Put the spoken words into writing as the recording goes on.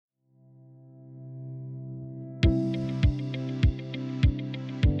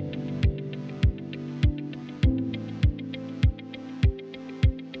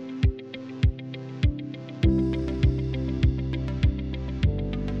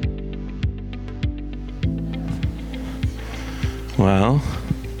Well,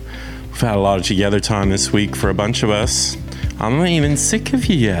 we've had a lot of together time this week for a bunch of us. I'm not even sick of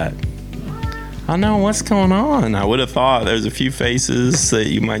you yet. I know what's going on. I would have thought there's a few faces that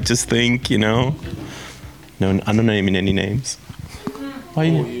you might just think, No, I'm not naming any names. Why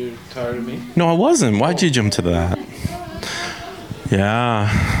you tired of me? No, I wasn't. Why'd you jump to that?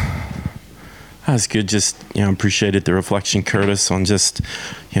 Yeah. That's good. Just, appreciated the reflection, Curtis, on just,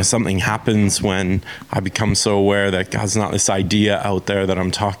 something happens when I become so aware that God's not this idea out there that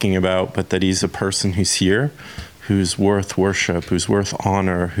I'm talking about, but that he's a person who's here, who's worth worship, who's worth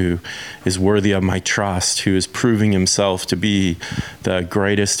honor, who is worthy of my trust, who is proving himself to be the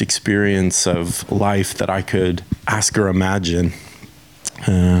greatest experience of life that I could ask or imagine.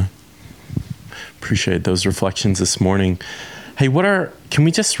 Appreciate those reflections this morning. Hey, can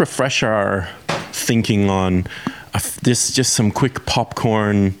we just refresh our thinking on just some quick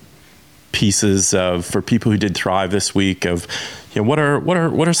popcorn pieces for people who did Thrive this week of, what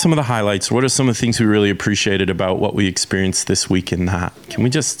are some of the highlights? What are some of the things we really appreciated about what we experienced this week in that? Can we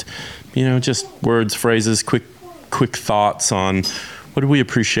just, just words, phrases, quick thoughts on what did we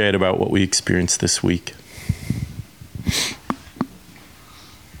appreciate about what we experienced this week?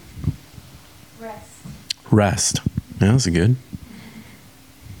 Rest. Yeah, that's good.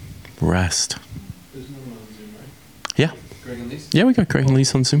 Rest. There's no one on Zoom, right? Yeah. Greg and Lisa? Yeah, we got Greg and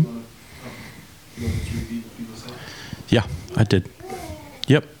Lisa on Zoom. You want to just repeat what people said? Yeah, I did.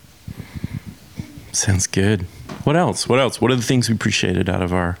 Yep. Sounds good. What else? What are the things we appreciated out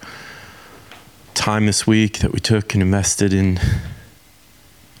of our time this week that we took and invested in?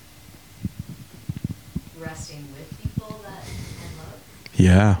 Resting with people that I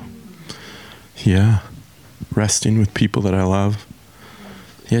love. Yeah. Resting with people that I love.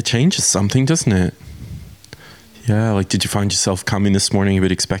 Yeah, it changes something, doesn't it? Yeah, like did you find yourself coming this morning a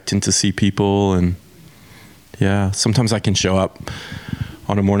bit expectant to see people? And yeah, sometimes I can show up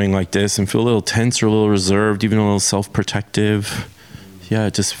on a morning like this and feel a little tense or a little reserved, even a little self-protective. Yeah,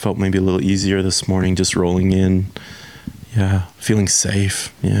 it just felt maybe a little easier this morning, just rolling in. Yeah, feeling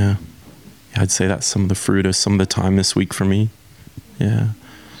safe. Yeah, I'd say that's some of the fruit of some of the time this week for me. Yeah.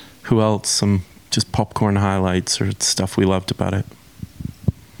 Who else? Some just popcorn highlights or stuff we loved about it.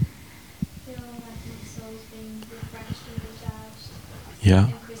 Feeling like my soul's being refreshed and recharged. Yeah.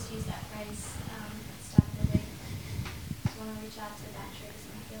 And Chris used that phrase, stuff that they just want to reach out to batteries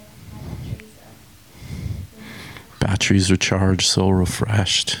and feel like my batteries are Batteries recharged, soul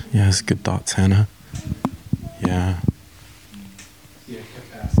refreshed. Yeah, that's good thoughts, Hannah. Yeah. Yeah,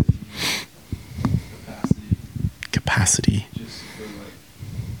 capacity. Capacity. Just for like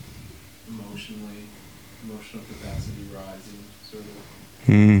emotional capacity rising, sort of.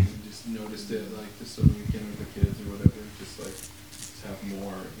 Mm. Just noticed it like just on the weekend with the kids or whatever, just have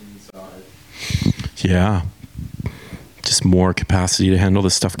more inside. Yeah. Just more capacity to handle the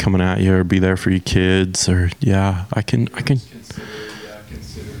stuff coming at you or be there for your kids or I can Consider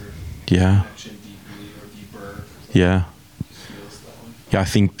yeah. connection deeply or deeper. Yeah. Just feels that way. Yeah, I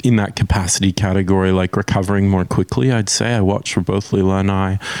think in that capacity category, like recovering more quickly, I'd say I watched for both Leela and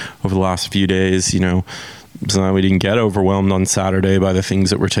I over the last few days, so we didn't get overwhelmed on Saturday by the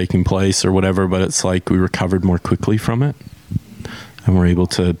things that were taking place or whatever, but it's like we recovered more quickly from it and we're able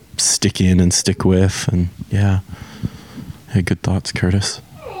to stick in and stick with and yeah, good thoughts, Curtis.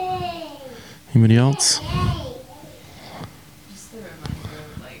 Anybody else? Just the reminder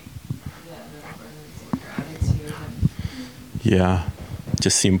of the importance of gratitude. Yeah,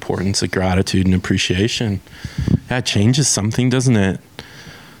 just the importance of gratitude and appreciation. Yeah, it changes something, doesn't it?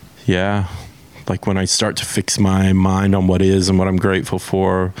 Yeah, like when I start to fix my mind on what is and what I'm grateful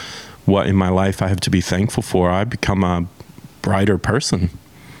for, what in my life I have to be thankful for, I become a brighter person.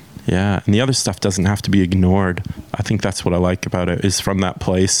 Yeah, and the other stuff doesn't have to be ignored. I think that's what I like about it, is from that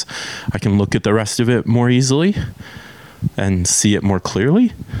place, I can look at the rest of it more easily and see it more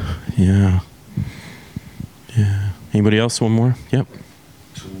clearly. Yeah. Anybody else? One more? Yep.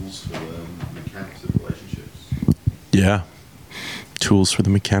 Tools for the mechanics of relationships. Yeah. Tools for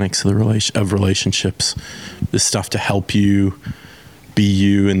the mechanics of relationships. This stuff to help you be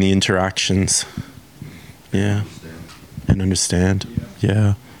you in the interactions. Yeah. And understand.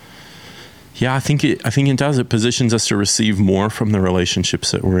 Yeah. Yeah, I think it does. It positions us to receive more from the relationships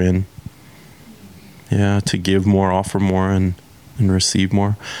that we're in. Yeah, to give more, offer more, and receive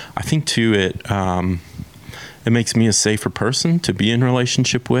more. I think too it makes me a safer person to be in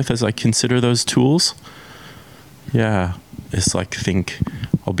relationship with as I consider those tools. Yeah, it's like I think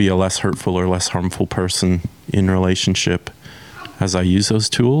I'll be a less hurtful or less harmful person in relationship as I use those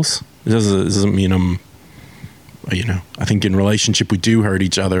tools. It doesn't mean I'm, I think in relationship we do hurt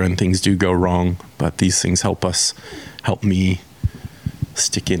each other and things do go wrong, but these things help me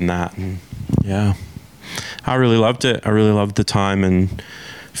stick in that. And yeah, I really loved it. I really loved the time, and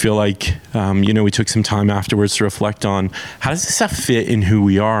feel like, we took some time afterwards to reflect on how does this stuff fit in who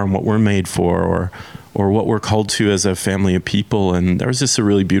we are and what we're made for, or what we're called to as a family of people. And there was just a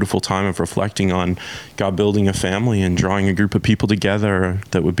really beautiful time of reflecting on God building a family and drawing a group of people together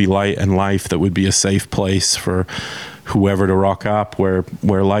that would be light and life, that would be a safe place for whoever to rock up, where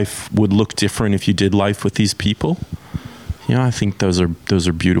life would look different if you did life with these people. I think those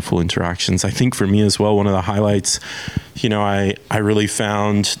are beautiful interactions. I think for me as well, one of the highlights, I really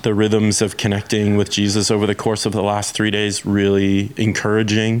found the rhythms of connecting with Jesus over the course of the last 3 days really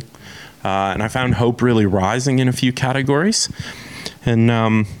encouraging. And I found hope really rising in a few categories.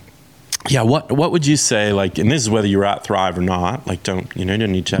 And what would you say, like, and this is whether you're at Thrive or not, like, you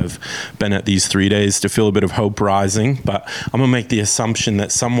don't need to have been at these 3 days to feel a bit of hope rising, but I'm gonna make the assumption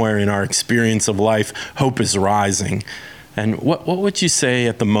that somewhere in our experience of life, hope is rising. And what would you say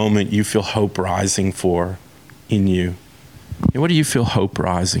at the moment you feel hope rising for in you? What do you feel hope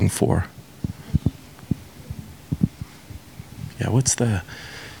rising for? Yeah, what's the,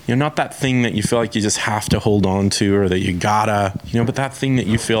 not that thing that you feel like you just have to hold on to, or that you gotta, but that thing that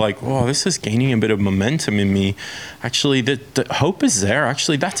you feel like, whoa, this is gaining a bit of momentum in me. Actually, the hope is there.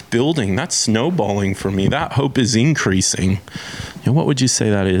 Actually, that's building. That's snowballing for me. That hope is increasing. What would you say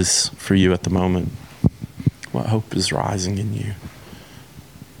that is for you at the moment? What hope is rising in you?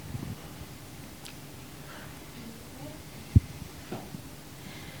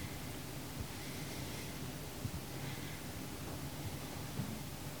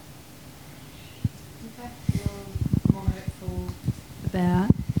 I feel more hopeful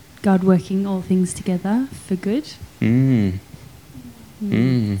about God working all things together for good.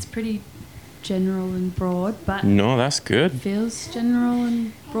 It's pretty general and broad, but no, that's good. It feels general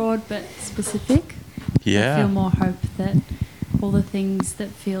and broad but specific. Yeah. I feel more hope that all the things that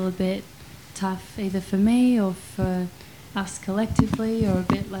feel a bit tough, either for me or for us collectively, or a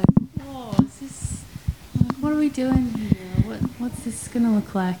bit like, oh, is this, what are we doing here? What's this going to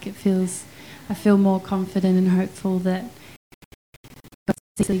look like? I feel more confident and hopeful that God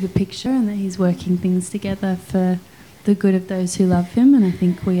sees a good picture and that He's working things together for the good of those who love Him. And I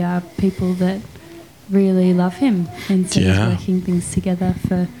think we are people that really love Him, and so He's working things together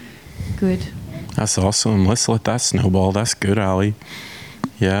for good. That's awesome. Let's let that snowball. That's good, Ali.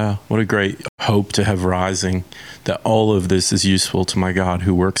 Yeah, what a great hope to have rising, that all of this is useful to my God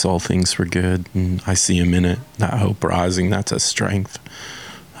who works all things for good, and I see Him in it. That hope rising, that's a strength.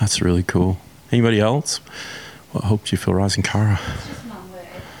 That's really cool. Anybody else? What hope do you feel rising, Cara? It's just one word.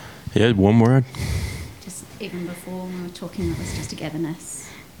 Yeah, one word. Just even before when we were talking, it was just togetherness.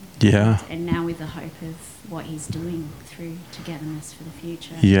 Yeah. And now with the hope of what He's doing through togetherness for the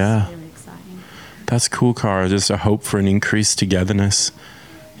future. Yeah. It's really exciting. That's cool, Cara. Just a hope for an increased togetherness.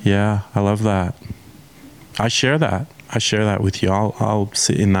 Yeah, I love that. I share that with you. I'll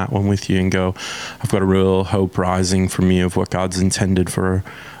sit in that one with you and go, I've got a real hope rising for me of what God's intended for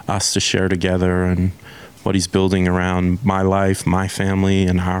us to share together, and what He's building around my life, my family,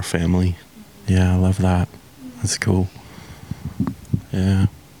 and our family. Yeah, I love that. That's cool. Yeah.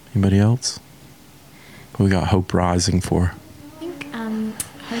 Anybody else? What we got hope rising for? I think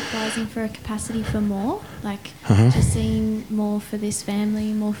hope rising for a capacity for more, like Uh-huh. just seeing more for this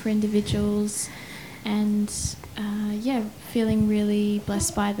family, more for individuals, and feeling really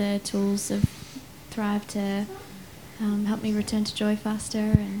blessed by the tools of Thrive to help me return to joy faster,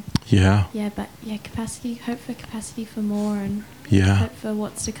 and hope for capacity for more, and hope for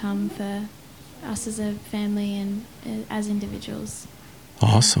what's to come for us as a family and as individuals.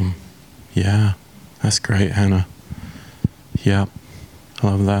 Awesome. Yeah, that's great, Hannah. Yeah, I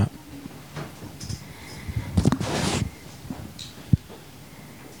love that.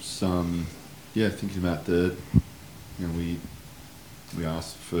 Thinking about we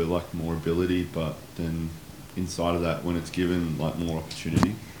ask for like more ability, but then inside of that, when it's given like more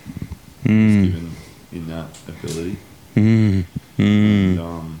opportunity, it's given in that ability. And, I don't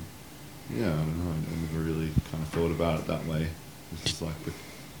know, I never really kind of thought about it that way. It's just like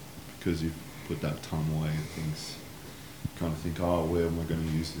because you've put that time away and things, kind of think, oh, where am I going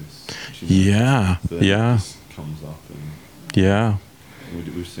to use this? But, It just comes up, and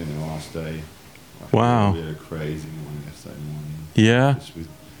we've seen it last day. Like, wow. We had a crazy morning yesterday morning. Yeah. Just with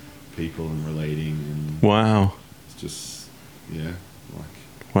people and relating, and wow. it's just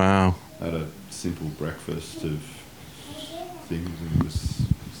wow. had a simple breakfast of things, and it was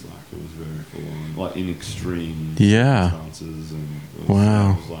very full on, like in extreme circumstances, and it was,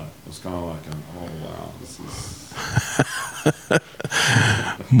 I was kind of like, oh wow, this is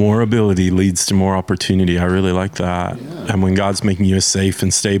More ability leads to more opportunity. I really like that. Yeah. And when God's making you a safe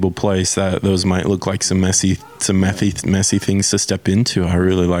and stable place, that those might look like some messy things to step into. I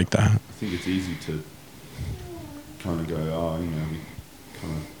really like that. I think it's easy to kind of go, we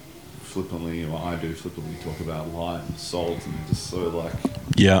kind of flippantly, or I do flippantly talk about light and salt and just so like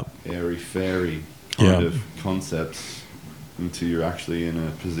Yeah. airy-fairy kind Yeah. of concepts until you're actually in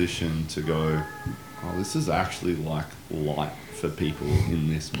a position to go, this is actually like light for people in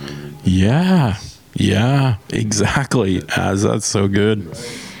this moment. Yeah. Yeah. Exactly. As that's so good.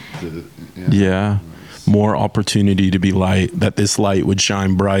 Yeah. More opportunity to be light, that this light would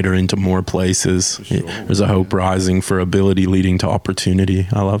shine brighter into more places. For sure. There's a hope rising for ability leading to opportunity.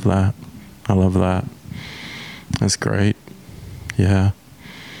 I love that. I love that. That's great. Yeah.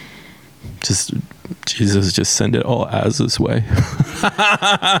 Just Jesus, just send it all as His way.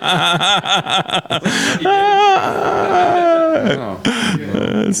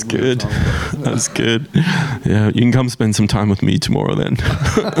 That's good. That's good. Yeah, you can come spend some time with me tomorrow then.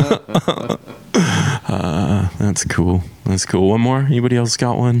 That's cool. That's cool. One more? Anybody else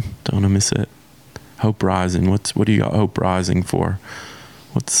got one? Don't want to miss it. Hope rising. What do you got hope rising for?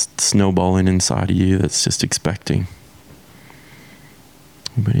 What's snowballing inside of you that's just expecting?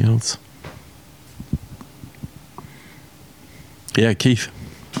 Anybody else? Yeah, Keith.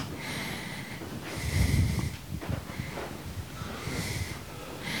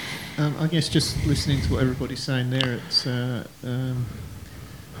 I guess just listening to what everybody's saying there, it's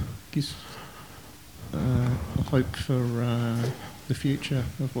gives a hope for the future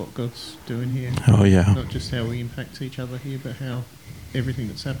of what God's doing here. Oh, yeah. Not just how we impact each other here, but how everything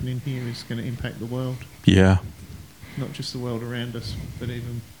that's happening here is going to impact the world. Yeah. Not just the world around us, but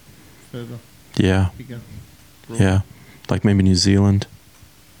even further, Yeah. bigger, broader. Yeah. Like maybe New Zealand.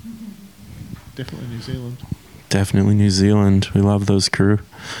 Definitely New Zealand. Definitely New Zealand. We love those crew.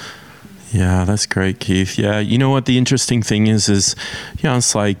 Yeah, that's great, Keith. Yeah, you know what the interesting thing is, it's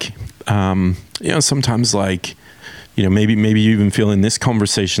like, sometimes like, maybe you even feel in this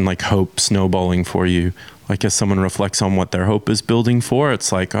conversation like hope snowballing for you. Like as someone reflects on what their hope is building for,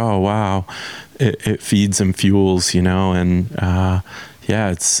 it's like, oh, wow, it feeds and fuels, and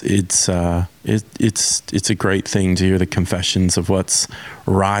yeah, it's a great thing to hear the confessions of what's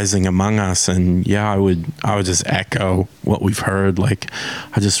rising among us. And yeah, I would just echo what we've heard. Like,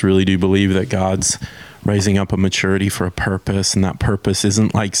 I just really do believe that God's raising up a maturity for a purpose, and that purpose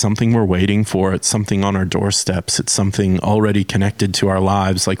isn't like something we're waiting for. It's something on our doorsteps. It's something already connected to our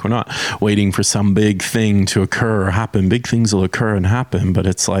lives. Like, we're not waiting for some big thing to occur or happen. Big things will occur and happen, but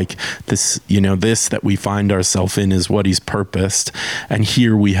it's like this, this that we find ourselves in is what He's purposed. And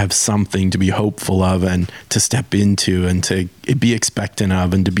here we have something to be hopeful of and to step into and to be expectant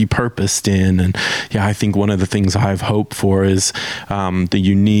of and to be purposed in. And yeah, I think one of the things I have hope for is the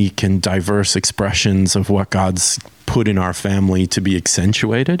unique and diverse expressions of what God's put in our family to be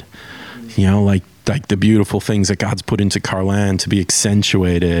accentuated, like the beautiful things that God's put into Carlan to be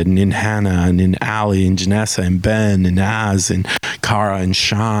accentuated, and in Hannah and in Ali and Janessa and Ben and Az and Cara and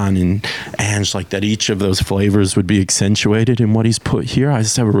Sean and Ange, like that each of those flavors would be accentuated in what He's put here. I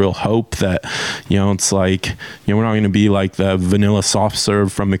just have a real hope that, it's like, we're not going to be like the vanilla soft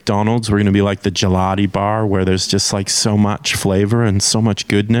serve from McDonald's. We're going to be like the gelati bar where there's just like so much flavor and so much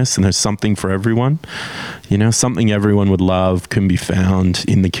goodness, and there's something for everyone. Something everyone would love can be found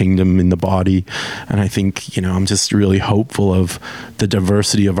in the kingdom, in the body. And I think, I'm just really hopeful of the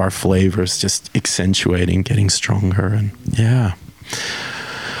diversity of our flavors just accentuating, getting stronger. And yeah.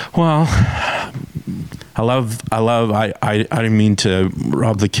 Well, I didn't mean to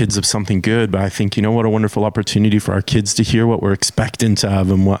rob the kids of something good, but I think, what a wonderful opportunity for our kids to hear what we're expectant of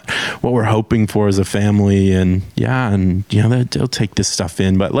and what we're hoping for as a family. And yeah, and they'll take this stuff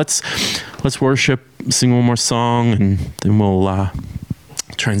in. But let's worship, sing one more song, and then we'll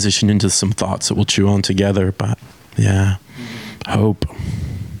transition into some thoughts that we'll chew on together. But yeah, hope.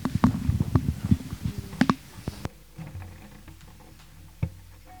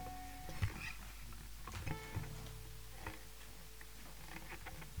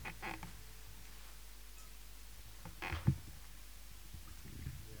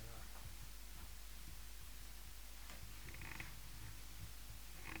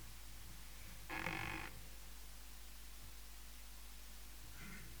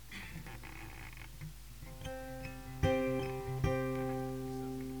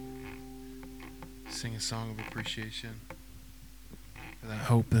 Sing a song of appreciation for that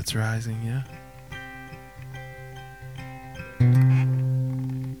hope that's rising, yeah?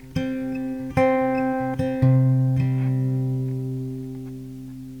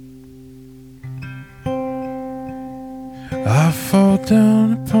 I fought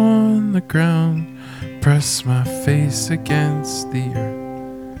down upon the ground, press my face against the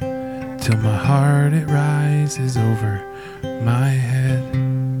earth, till my heart it rises over my head.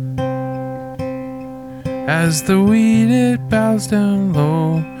 As the wheat it bows down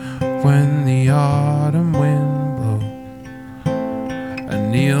low when the autumn wind blows, I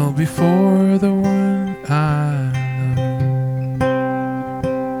kneel before the one I love.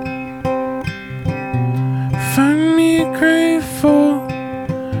 Find me grateful,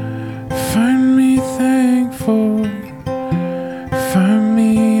 find me thankful, find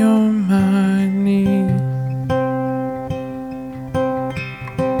me on my knees,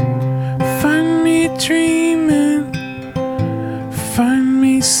 find me dreaming, find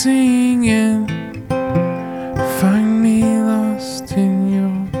me singing, find me lost in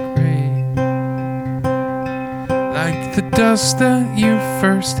your grace, like the dust that you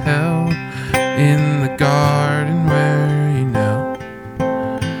first held in the garden where you knelt.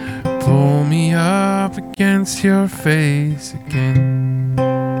 Pull me up against your face again,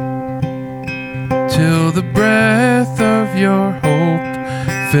 till the breath of your hope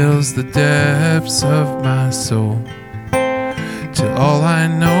fills the depths of my soul, till all I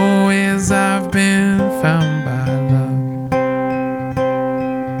know is I've been found by love.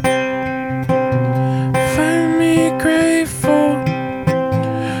 Find me grateful,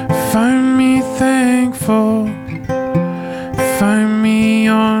 find me thankful, find me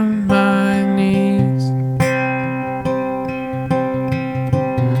on my knees,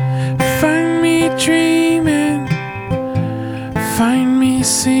 find me dreaming, find me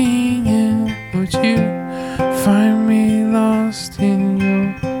singing. Would you find me lost in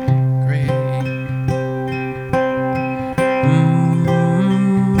your grace?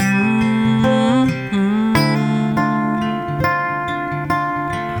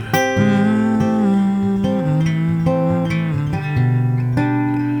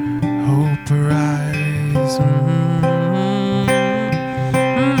 Hope arise.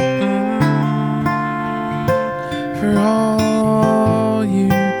 For all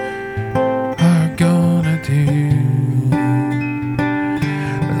you are gonna do,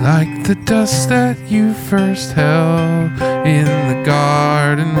 like the dust that you first held in the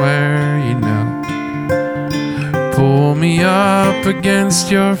garden where you knelt. Pull me up against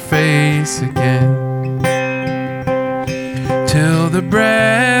your face again, till the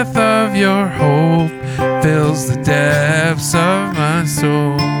breath of your hope fills the depths of my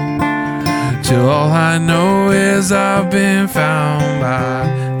soul, till all I know is I've been found by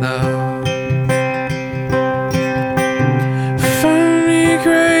love. Find me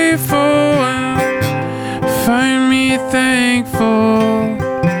grateful, find me thankful,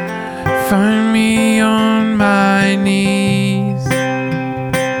 find me on my knees,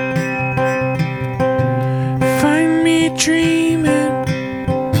 find me dreaming,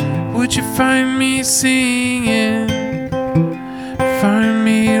 would you find me singing, find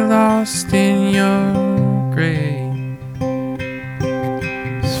me lost in your grace.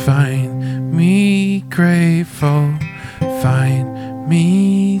 Find me grateful, find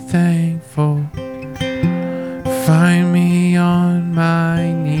me thankful, find me on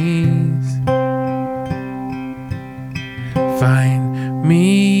my knees, find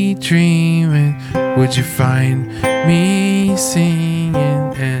me dreaming, would you find me singing,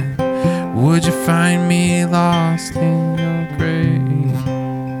 and would you find me lost in your grace?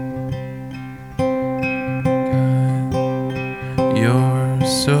 God, you're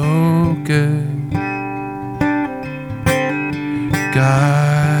so good.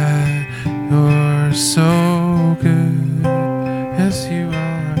 God, you're so good. Yes, you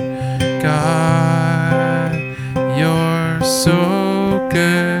are. God, you're so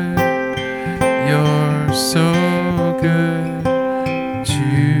good. You're so good to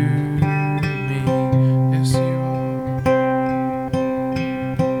me. Yes, you are.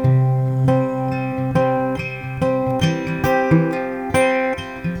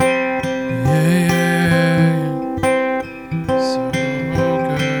 Yeah. So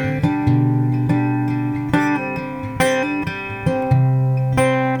good.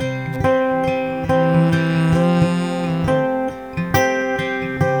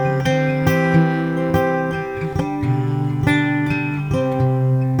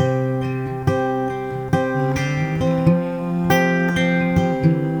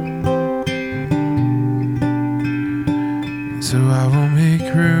 So I will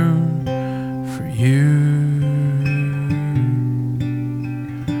make room for you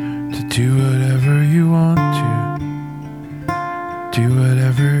to do whatever you want to. Do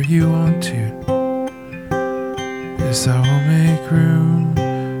whatever you want to. Yes, I will make room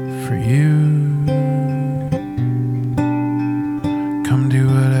for you Come do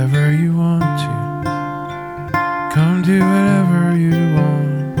whatever you want to. Come do whatever you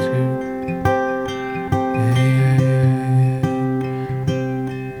want to. Yeah, yeah, yeah,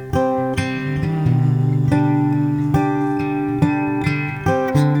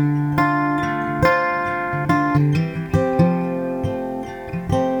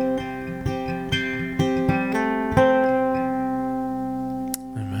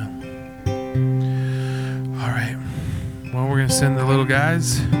 Amen. All right. Well, we're going to send the little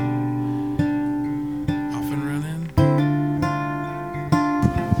guys off and run in.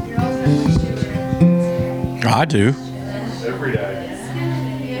 I do. Every day.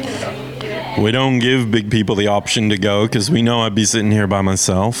 We don't give big people the option to go because we know I'd be sitting here by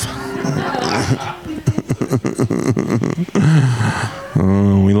myself.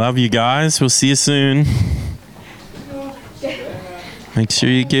 We love you guys. We'll see you soon. Make sure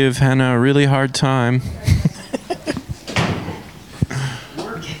you give Hannah a really hard time.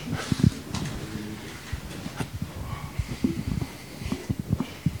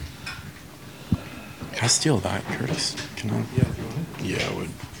 Can I steal that, Curtis? Can I? Yeah, I would.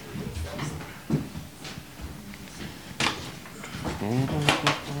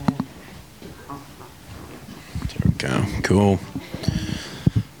 There we go. Cool.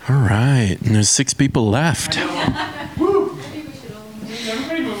 All right. And there's 6 people left. Everybody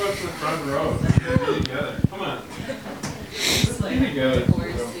move up to the front row. Get together. Come on. Get together.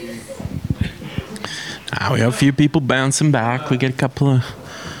 We have a few people bouncing back. We get a couple of...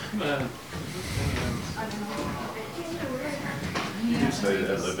 Come on.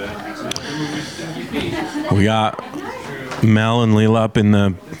 We got Mel and Leela up in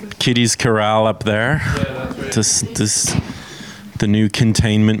the kiddies corral up there. This the new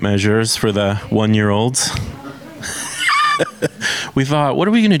containment measures for the 1-year-olds. We thought, what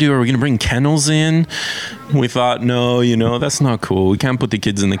are we going to do? Are we going to bring kennels in? We thought, no, that's not cool. We can't put the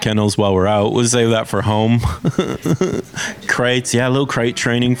kids in the kennels while we're out. We'll save that for home. Crates, a little crate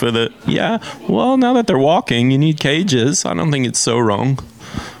training for the... Yeah, well, now that they're walking, you need cages. I don't think it's so wrong.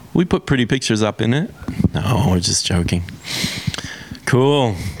 We put pretty pictures up in it. No, we're just joking.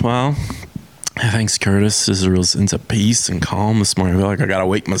 Cool. Well, thanks, Curtis. This is a real sense of peace and calm this morning. I feel like I gotta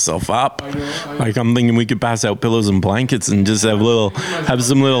wake myself up. Like I'm thinking we could pass out pillows and blankets and just have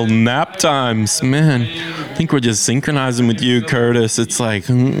some little nap times. Man, I think we're just synchronizing with you, Curtis. It's like,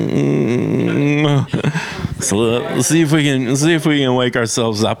 so let's see if we can wake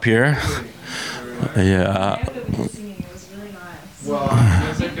ourselves up here. Yeah. Well, I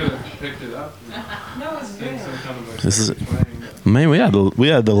guess I could have picked it up. No, it's good. This is, man, we had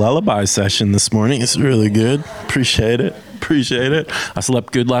the lullaby session this morning. It's really good. Appreciate it. I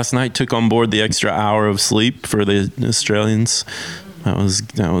slept good last night. Took on board the extra hour of sleep for the Australians. That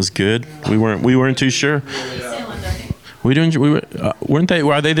was good. We weren't too sure. Weren't they?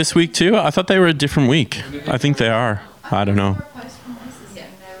 Were they this week too? I thought they were a different week. I think they are. I don't know.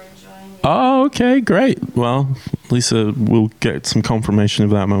 Oh, okay, great. Well, Lisa, we'll get some confirmation of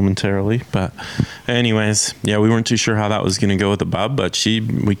that momentarily. But anyways, yeah, we weren't too sure how that was going to go with the bub, but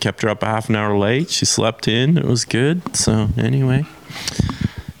we kept her up a half an hour late. She slept in. It was good. So anyway,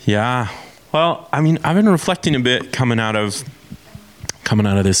 yeah. Well, I mean, I've been reflecting a bit coming out of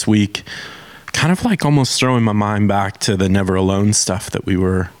this week, kind of like almost throwing my mind back to the Never Alone stuff that we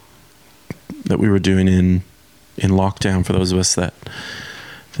were doing in lockdown, for those of us that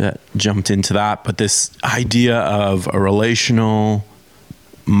jumped into that. But this idea of a relational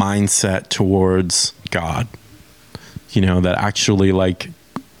mindset towards God, that actually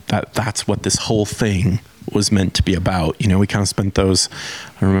that's what this whole thing was meant to be about. We kind of spent those,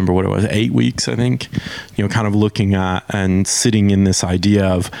 I remember what it was, 8 weeks, I think, kind of looking at and sitting in this idea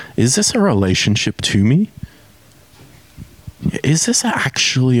of, is this a relationship to me? Is this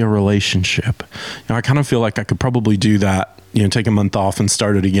actually a relationship? I kind of feel like I could probably do that, take a month off and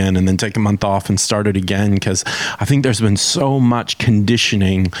start it again, and then take a month off and start it again, because I think there's been so much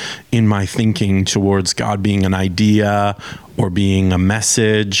conditioning in my thinking towards God being an idea, or being a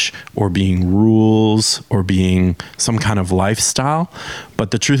message, or being rules, or being some kind of lifestyle.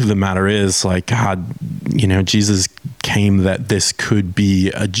 But the truth of the matter is, God, Jesus came that this could be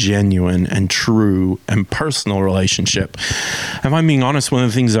a genuine and true and personal relationship. If I'm being honest, one of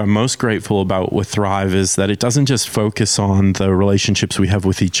the things I'm most grateful about with Thrive is that it doesn't just focus on the relationships we have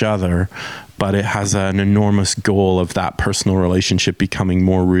with each other, but it has an enormous goal of that personal relationship becoming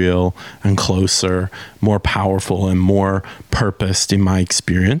more real and closer, more powerful and more purposed in my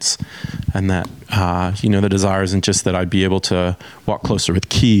experience. And that, the desire isn't just that I'd be able to walk closer with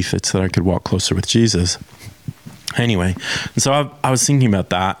Keith, it's that I could walk closer with Jesus. Anyway, so I was thinking about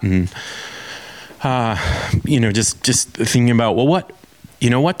that, and just thinking about, well,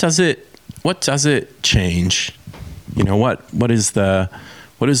 what does it change? What is the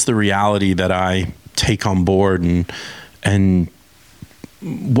reality that I take on board, and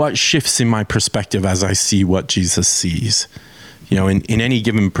what shifts in my perspective as I see what Jesus sees? In any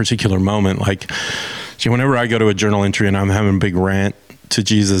given particular moment, like, whenever I go to a journal entry and I'm having a big rant to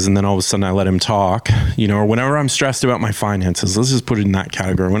Jesus, and then all of a sudden I let him talk, or whenever I'm stressed about my finances, let's just put it in that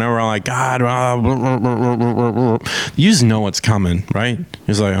category. Whenever I'm like, God, you just know what's coming, right?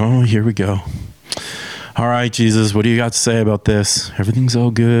 He's like, oh, here we go. All right, Jesus, what do you got to say about this? Everything's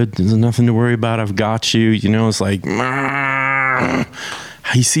all good. There's nothing to worry about. I've got you. It's like,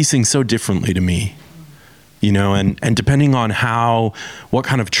 he sees things so differently to me. And depending on what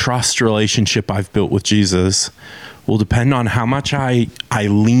kind of trust relationship I've built with Jesus will depend on how much I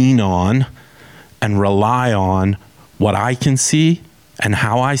lean on and rely on what I can see and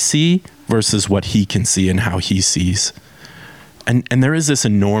how I see versus what he can see and how he sees. And there is this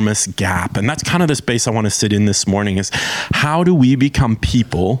enormous gap. And that's kind of the space I want to sit in this morning, is how do we become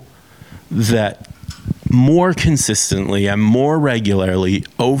people that more consistently and more regularly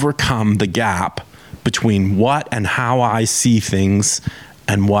overcome the gap between what and how I see things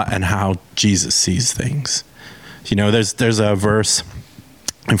and what and how Jesus sees things. There's a verse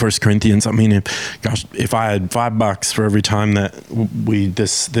in 1 Corinthians. I mean, if I had $5 for every time that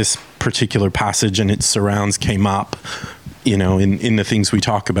this particular passage and its surrounds came up, in the things we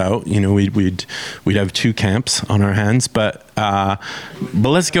talk about, we'd have two camps on our hands, but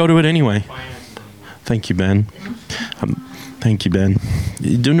let's go to it anyway. Thank you, Ben. Thank you, Ben.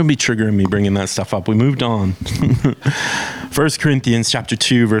 Don't be triggering me bringing that stuff up. We moved on. 1 Corinthians chapter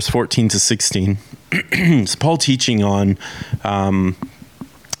 2, verse 14 to 16. It's Paul teaching on,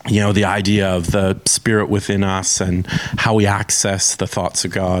 the idea of the Spirit within us and how we access the thoughts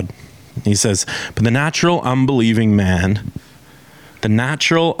of God. He says, but the natural unbelieving man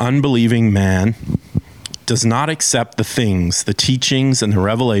does not accept the things, the teachings, and the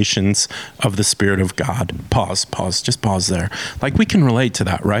revelations of the Spirit of God. Just pause there. Like, we can relate to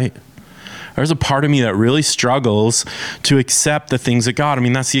that, right? There's a part of me that really struggles to accept the things of God. I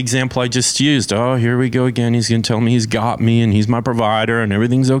mean, that's the example I just used. Oh, here we go again. He's going to tell me he's got me and he's my provider and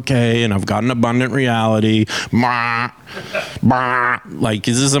everything's okay and I've got an abundant reality. Like,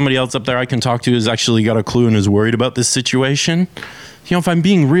 is there somebody else up there I can talk to who's actually got a clue and is worried about this situation? If I'm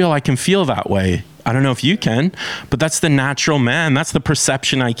being real, I can feel that way. I don't know if you can, but that's the natural man. That's the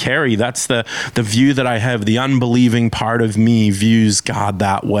perception I carry. That's the view that I have. The unbelieving part of me views God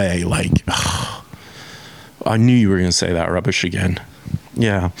that way. Like, I knew you were going to say that rubbish again.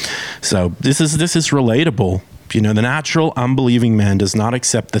 Yeah. So this is relatable. The natural unbelieving man does not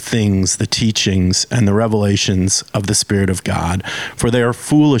accept the things, the teachings, and the revelations of the Spirit of God, for they are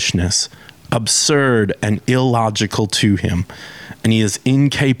foolishness, absurd, and illogical to him. And he is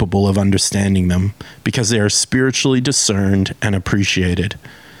incapable of understanding them because they are spiritually discerned and appreciated.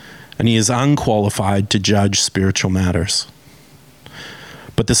 And he is unqualified to judge spiritual matters.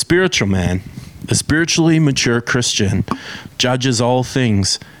 But the spiritual man, the spiritually mature Christian, judges all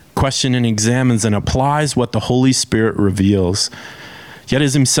things, questions and examines, and applies what the Holy Spirit reveals. Yet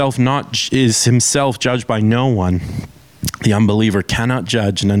is himself judged by no one. The unbeliever cannot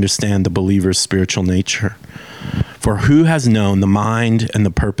judge and understand the believer's spiritual nature. For who has known the mind and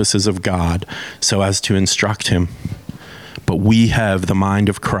the purposes of God so as to instruct him? But we have the mind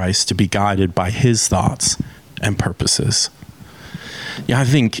of Christ to be guided by his thoughts and purposes. Yeah,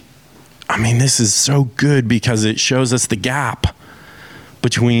 this is so good because it shows us the gap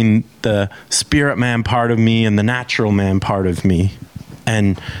between the spirit man part of me and the natural man part of me,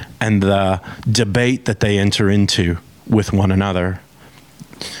 and the debate that they enter into with one another.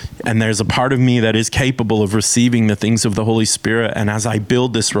 And there's a part of me that is capable of receiving the things of the Holy Spirit. And as I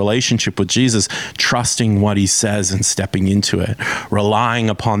build this relationship with Jesus, trusting what he says and stepping into it, relying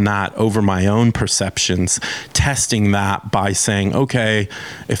upon that over my own perceptions, testing that by saying, okay,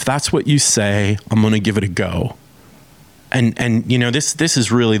 if that's what you say, I'm going to give it a go. And this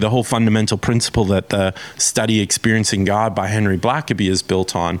is really the whole fundamental principle that the study Experiencing God by Henry Blackaby is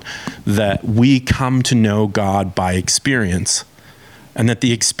built on, that we come to know God by experience. And that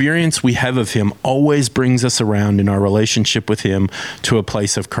the experience we have of him always brings us around in our relationship with him to a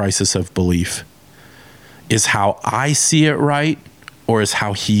place of crisis of belief. Is how I see it right, or is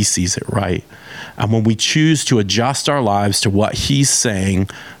how he sees it right? And when we choose to adjust our lives to what he's saying,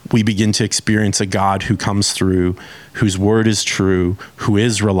 we begin to experience a God who comes through, whose word is true, who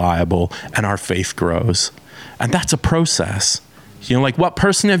is reliable, and our faith grows. And that's a process. Like, what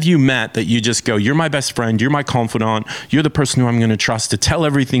person have you met that you just go, you're my best friend, you're my confidant, you're the person who I'm going to trust to tell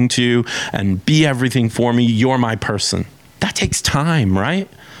everything to and be everything for me, you're my person. That takes time, right?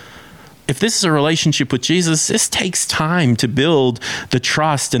 If this is a relationship with Jesus, this takes time to build the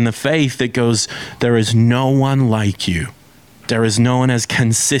trust and the faith that goes, there is no one like you. There is no one as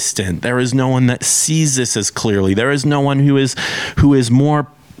consistent. There is no one that sees this as clearly. There is no one who is more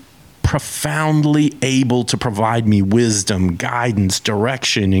profoundly able to provide me wisdom, guidance,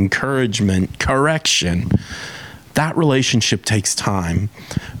 direction, encouragement, correction. That relationship takes time,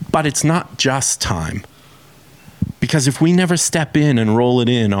 but it's not just time. Because if we never step in and roll it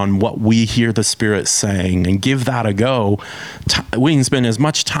in on what we hear the Spirit saying and give that a go, we can spend as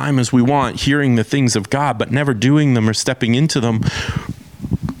much time as we want hearing the things of God, but never doing them or stepping into them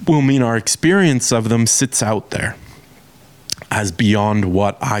will mean our experience of them sits out there as beyond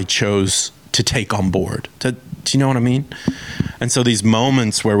what I chose to take on board. Do you know what I mean? And so these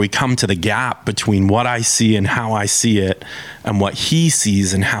moments where we come to the gap between what I see and how I see it and what He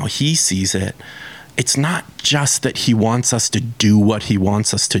sees and how He sees it, it's not just that He wants us to do what He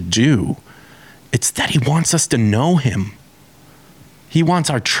wants us to do. It's that He wants us to know Him. He wants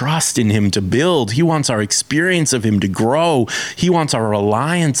our trust in Him to build. He wants our experience of Him to grow. He wants our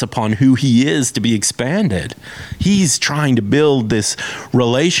reliance upon who He is to be expanded. He's trying to build this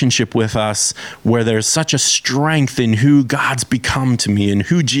relationship with us where there's such a strength in who God's become to me and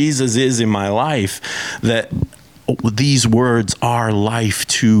who Jesus is in my life that these words are life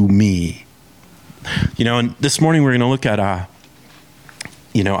to me. You know, and this morning we're going to look at, I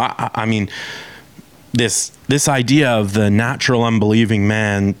mean, this idea of the natural unbelieving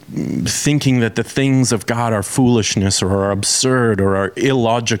man thinking that the things of God are foolishness or are absurd or are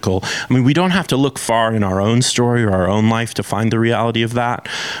illogical. I mean, we don't have to look far in our own story or our own life to find the reality of that.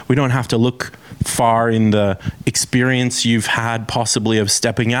 We don't have to look far in the experience you've had possibly of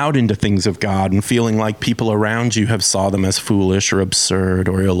stepping out into things of God and feeling like people around you have saw them as foolish or absurd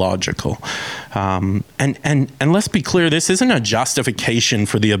or illogical. And let's be clear, this isn't a justification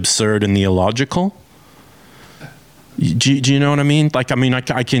for the absurd and the illogical. Do you know what I mean? Like, I mean,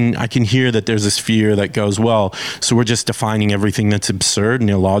 I can hear that there's this fear that goes, well, so we're just defining everything that's absurd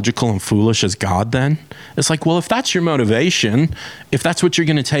and illogical and foolish as God then? It's like, well, if that's your motivation, if that's what you're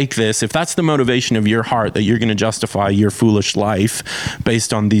going to take this, if that's the motivation of your heart that you're going to justify your foolish life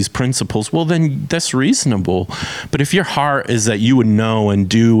based on these principles, well, then that's reasonable. But if your heart is that you would know and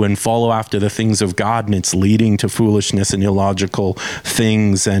do and follow after the things of God and it's leading to foolishness and illogical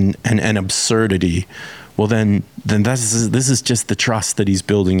things and absurdity, well, then this is just the trust that He's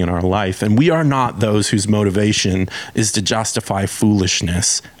building in our life. And we are not those whose motivation is to justify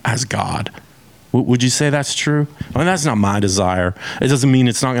foolishness as God. Would you say that's true? I mean, that's not my desire. It doesn't mean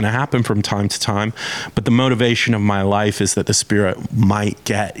it's not going to happen from time to time. But the motivation of my life is that the Spirit might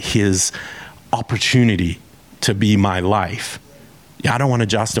get His opportunity to be my life. I don't want to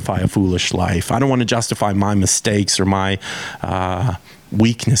justify a foolish life. I don't want to justify my mistakes or my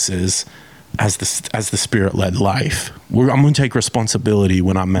weaknesses as the Spirit-led life. I'm going to take responsibility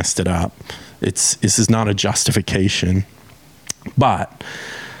when I messed it up. This is not a justification. But,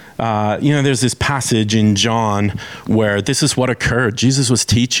 there's this passage in John where this is what occurred. Jesus was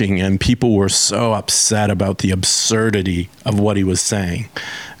teaching and people were so upset about the absurdity of what He was saying.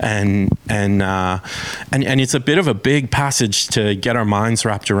 And it's a bit of a big passage to get our minds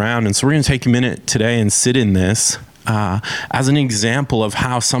wrapped around. And so we're going to take a minute today and sit in this as an example of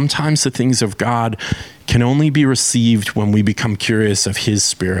how sometimes the things of God can only be received when we become curious of His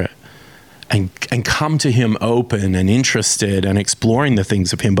Spirit and come to Him open and interested and exploring the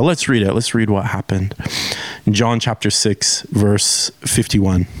things of Him. But let's read it. Let's read what happened. In John chapter 6, verse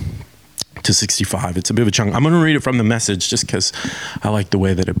 51 to 65. It's a bit of a chunk. I'm going to read it from the Message just because I like the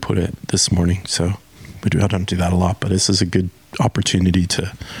way that it put it this morning. So I don't do that a lot, but this is a good opportunity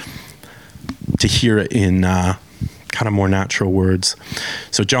to hear it in kind of more natural words.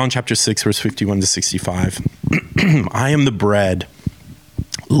 So John chapter 6, verse 51 to 65. I am the bread,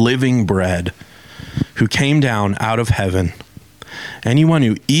 living bread, who came down out of heaven. Anyone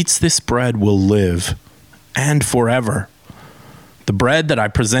who eats this bread will live, and forever. The bread that I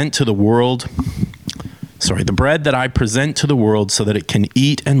present to the world so that it can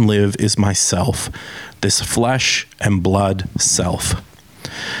eat and live is myself, this flesh and blood self.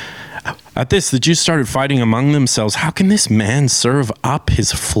 At this, the Jews started fighting among themselves. How can this man serve up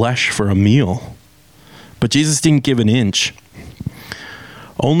his flesh for a meal? But Jesus didn't give an inch.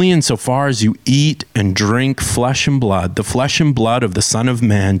 Only insofar as you eat and drink flesh and blood, the flesh and blood of the Son of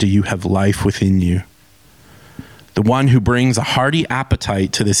Man, do you have life within you. The one who brings a hearty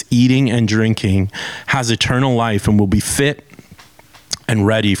appetite to this eating and drinking has eternal life and will be fit and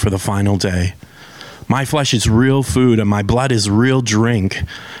ready for the final day. My flesh is real food and my blood is real drink.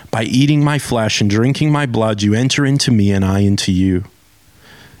 By eating my flesh and drinking my blood, you enter into me and I into you.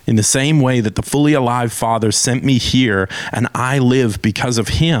 In the same way that the fully alive Father sent me here and I live because of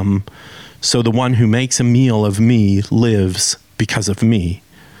him, so the one who makes a meal of me lives because of me.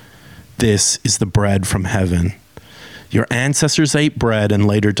 This is the bread from heaven. Your ancestors ate bread and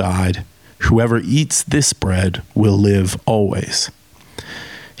later died. Whoever eats this bread will live always.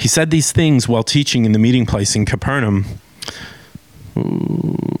 He said these things while teaching in the meeting place in Capernaum.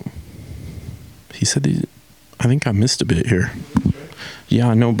 Ooh. He said these. I think I missed a bit here. Yeah,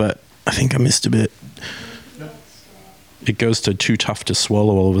 I know, but I think I missed a bit. It goes to too tough to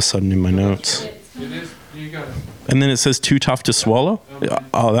swallow all of a sudden in my notes. It is. You got it. And then it says too tough to swallow?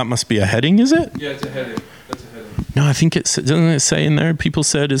 Oh, that must be a heading, is it? Yeah, it's a heading. That's a heading. No, I think doesn't it say in there, people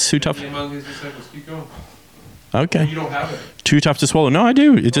said it's too tough? Among his disciples, keep going. Okay. You don't have it. Too tough to swallow. No, I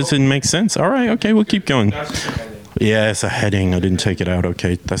do. It just didn't make sense. All right, okay, we'll keep going. That's just a heading. Yeah, it's a heading. I didn't take it out.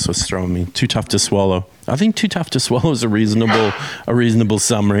 Okay, that's what's throwing me. Too tough to swallow. I think too tough to swallow is a reasonable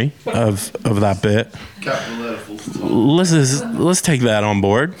summary of that bit. Capital letter, full stop. Let's take that on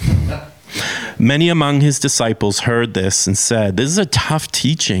board. Many among his disciples heard this and said, "This is a tough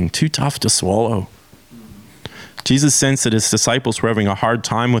teaching, too tough to swallow." Jesus sensed that his disciples were having a hard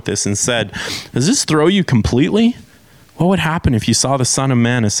time with this and said, "Does this throw you completely? What would happen if you saw the Son of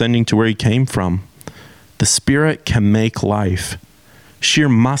Man ascending to where he came from? The Spirit can make life. Sheer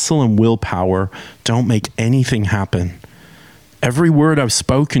muscle and willpower don't make anything happen. Every word I've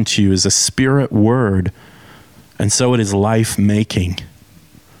spoken to you is a Spirit word, and so it is life-making.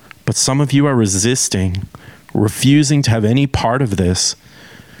 But some of you are resisting, refusing to have any part of this."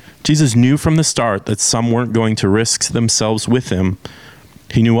 Jesus knew from the start that some weren't going to risk themselves with him.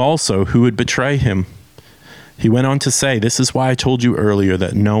 He knew also who would betray him. He went on to say, "This is why I told you earlier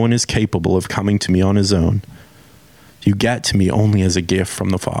that no one is capable of coming to me on his own. You get to me only as a gift from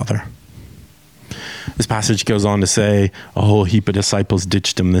the Father." This passage goes on to say, a whole heap of disciples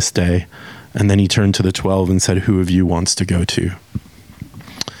ditched him this day. And then he turned to the 12 and said, "Who of you wants to go to?"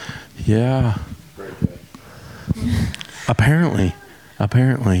 Yeah. Apparently.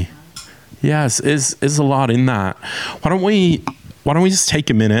 Yes, is a lot in that. Why don't we just take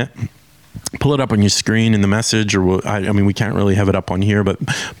a minute, pull it up on your screen in the message, or I mean, we can't really have it up on here, but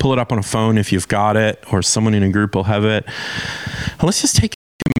pull it up on a phone if you've got it, or someone in a group will have it. And let's just take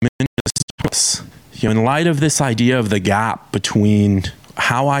a minute, in light of this idea of the gap between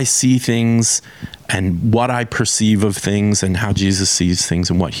how I see things and what I perceive of things and how Jesus sees things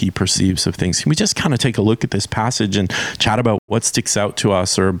and what he perceives of things. Can we just kind of take a look at this passage and chat about what sticks out to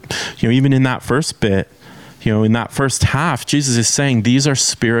us? Or, even in that first bit, in that first half, Jesus is saying these are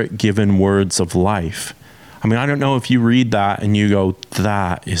Spirit-given words of life. I mean, I don't know if you read that and you go,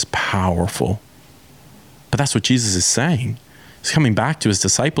 that is powerful. But that's what Jesus is saying. He's coming back to his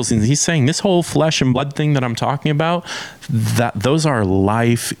disciples and he's saying this whole flesh and blood thing that I'm talking about, that those are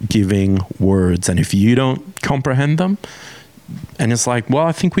life-giving words. And if you don't comprehend them, and it's like, well,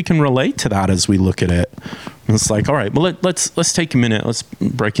 I think we can relate to that as we look at it. And it's like, all right, well, let's take a minute. Let's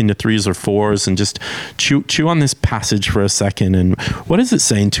break into 3s or 4s and just chew on this passage for a second. And what is it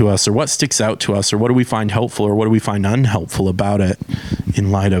saying to us, or what sticks out to us, or what do we find helpful, or what do we find unhelpful about it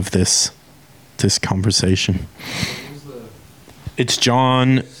in light of this conversation? It's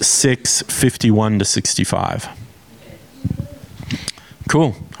John 6:51 to 65.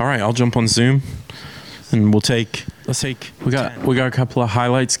 Cool. All right, I'll jump on Zoom, and we got a couple of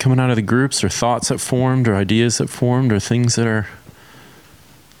highlights coming out of the groups, or thoughts that formed, or ideas that formed, or things that are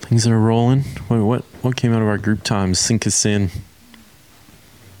rolling. What came out of our group times? Sink us in.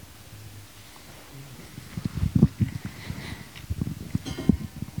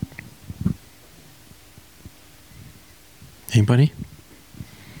 Anybody?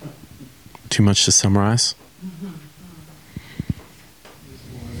 Too much to summarize?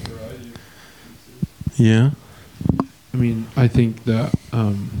 Yeah. I mean, I think that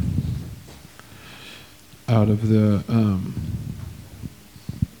out of the, I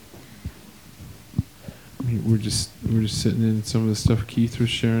mean, we're just sitting in some of the stuff Keith was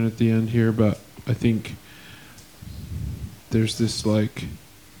sharing at the end here, but I think there's this like,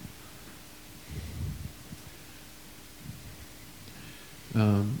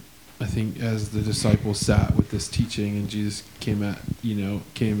 I think as the disciples sat with this teaching and Jesus came, and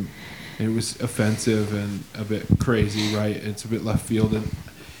it was offensive and a bit crazy, right? It's a bit left field, and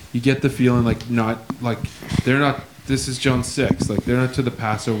you get the feeling they're not. This is John 6. Like they're not to the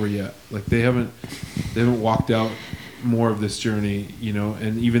Passover yet. Like they haven't walked out more of this journey,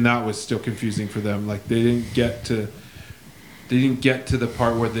 and even that was still confusing for them. Like they didn't get to didn't get to the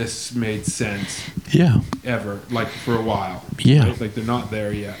part where this made sense Yeah. ever, like for a while. Yeah. Right? Like they're not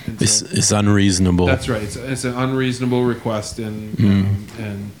there yet. And It's unreasonable. that's right. It's an unreasonable request, and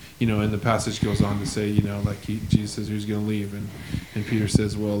you know, and the passage goes on to say, you know, like Jesus says, who's going to leave, and Peter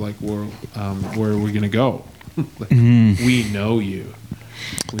says, well, like where are we going to go? Like, we know you.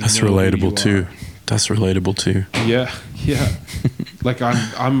 That's know who relatable you too. are. That's relatable too. Yeah, yeah. Like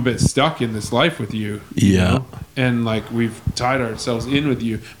I'm a bit stuck in this life with you. You Yeah. know? And like we've tied ourselves in with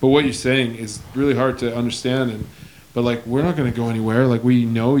you. But what you're saying is really hard to understand. But like we're not going to go anywhere. Like we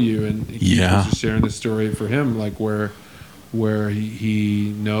know you. And Keith was just sharing this story for him, like where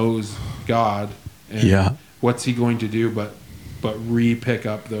he knows God. And Yeah. what's he going to do? But re-pick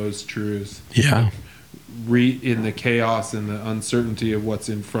up those truths. Yeah. In the chaos and the uncertainty of what's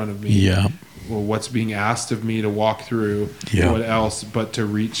in front of me. Yeah. Or what's being asked of me to walk through, Yeah. what else but to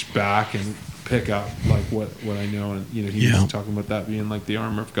reach back and pick up like what I know. And you know, he Yeah. was talking about that being like the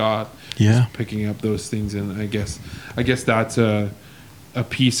armor of God. Yeah. Just picking up those things. And I guess that's a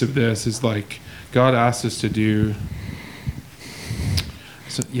piece of this is like God asked us to do.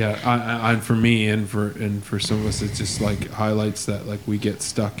 So yeah, I for me and for some of us, it just like highlights that like we get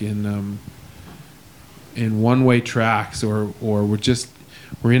stuck in one-way tracks, or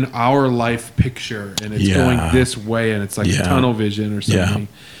we're in our life picture and it's going this way, and it's like tunnel vision or something,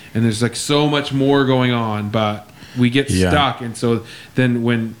 and there's like so much more going on, but we get stuck. And so then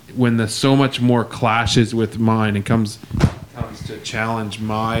when the so much more clashes with mine and comes to challenge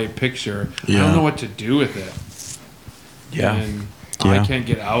my picture, I don't know what to do with it. And I can't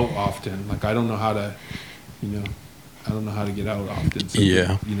get out often. Like I don't know how to get out often. So you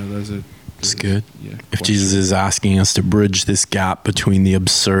know, it's good. Yeah, if Jesus is asking us to bridge this gap between the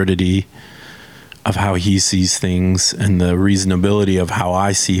absurdity of how he sees things and the reasonability of how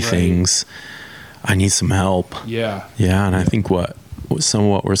I see things, I need some help. Yeah. Yeah, and I think what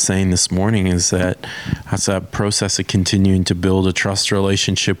we're saying this morning is that that's a process of continuing to build a trust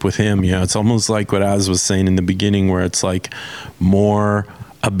relationship with him. You know, it's almost like what Az was saying in the beginning, where it's like more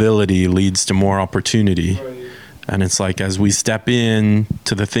ability leads to more opportunity. Right. And it's like, as we step in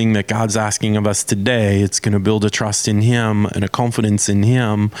to the thing that God's asking of us today, it's going to build a trust in him and a confidence in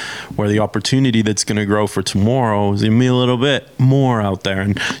him, where the opportunity that's going to grow for tomorrow is going to be a little bit more out there.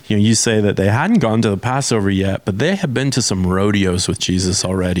 And, you know, you say that they hadn't gone to the Passover yet, but they had been to some rodeos with Jesus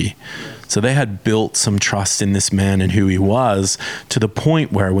already. So they had built some trust in this man and who he was, to the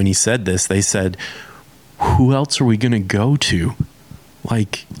point where when he said this, they said, who else are we going to go to?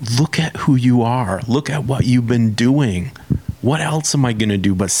 Like, look at who you are. Look at what you've been doing. What else am I going to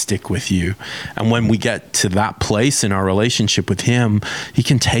do but stick with you? And when we get to that place in our relationship with him, he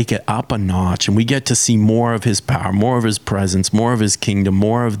can take it up a notch, and we get to see more of his power, more of his presence, more of his kingdom,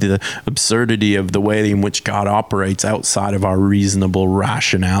 more of the absurdity of the way in which God operates outside of our reasonable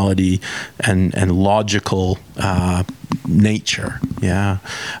rationality and logical nature. Yeah.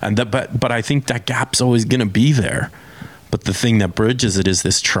 And but I think that gap's always going to be there. But the thing that bridges it is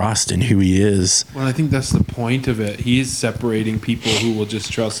this trust in who he is. Well, I think that's the point of it. He's separating people who will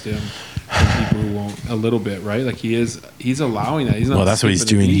just trust him from people who won't, a little bit, right? Like he's allowing that. He's not. Well, that's what he's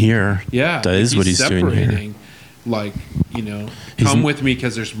doing here. Yeah, that is what he's doing here. Like, you know, come with me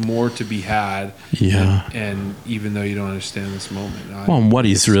because there's more to be had. Yeah. And even though you don't understand this moment. And what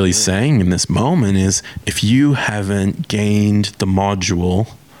he's really saying in this moment is, if you haven't gained the module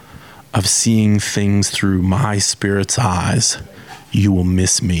of seeing things through my Spirit's eyes, you will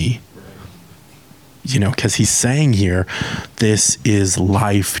miss me. You know, because he's saying here, this is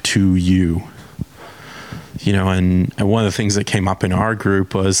life to you. You know, and one of the things that came up in our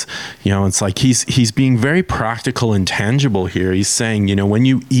group was, you know, it's like he's being very practical and tangible here. He's saying, you know, when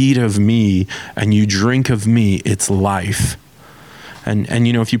you eat of me and you drink of me, it's life. And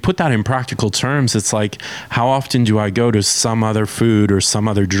you know, if you put that in practical terms, it's like, how often do I go to some other food or some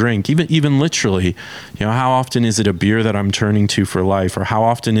other drink, even literally, you know, how often is it a beer that I'm turning to for life, or how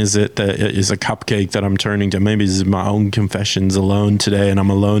often is it that it is a cupcake that I'm turning to? Maybe this is my own confessions alone today, and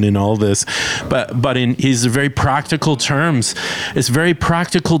I'm alone in all this, but in his very practical terms, it's very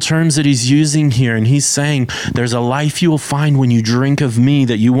practical terms that he's using here, and he's saying there's a life you will find when you drink of me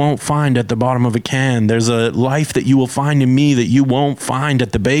that you won't find at the bottom of a can. There's a life that you will find in me that you won't find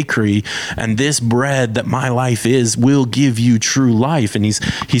at the bakery, and this bread that my life is will give you true life. And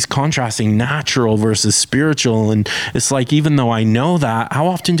he's contrasting natural versus spiritual, and it's like, even though I know that, how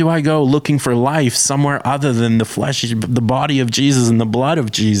often do I go looking for life somewhere other than the flesh, the body of Jesus and the blood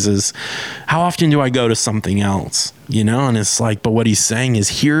of Jesus? How often do I go to something else? you know, and it's like, but what he's saying is,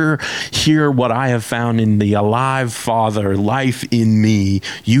 hear what I have found in the alive Father, life in me,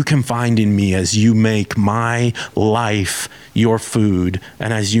 you can find in me as you make my life your food,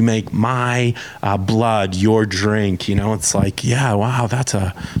 and as you make my blood your drink. You know, it's like, yeah, wow, that's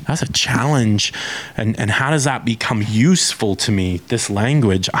a challenge. And how does that become useful to me, this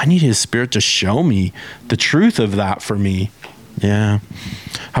language? I need his Spirit to show me the truth of that for me. Yeah.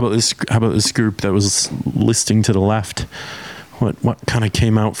 How about this group that was listing to the left? What kind of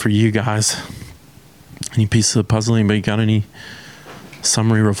came out for you guys? Any pieces of the puzzle? Anybody got any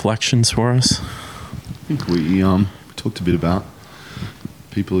summary reflections for us? I think we talked a bit about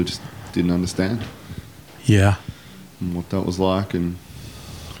people who just didn't understand. Yeah. And what that was like, and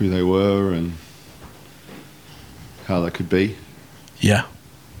who they were, and how that could be. Yeah.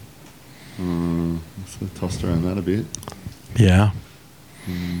 So tossed around that a bit. Yeah.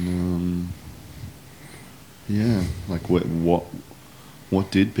 And, yeah, like what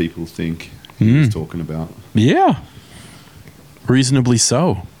did people think he was talking about? Yeah. Reasonably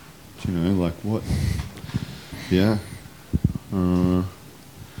so. You know, like what? Yeah.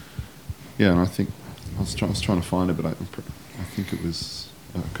 Yeah, and I think I was trying to find it, but I think it was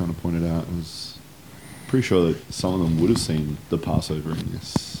kind of pointed out. It was pretty sure that some of them would have seen the Passover in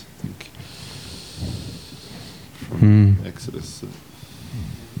this. I think from Exodus.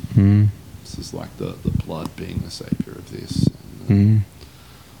 This is like the blood being the savior of this. And,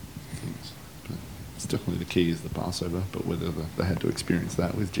 things. But it's definitely the key is the Passover, but whether they had to experience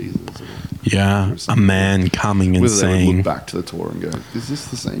that with Jesus. Or Yeah, a man coming and whether they would saying, look back to the Torah and go, is this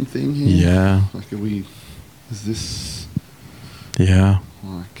the same thing here? Yeah. Like, is this... Yeah.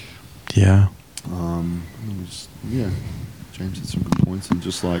 Like... Yeah. And then James had some good points, and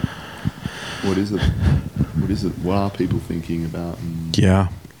just like, what is it? What are people thinking about? And Yeah.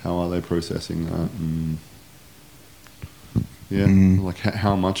 how are they processing that? And like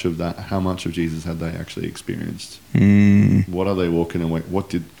how much of Jesus had they actually experienced? What are they walking away? What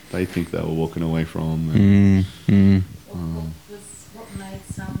did they think they were walking away from? And, What made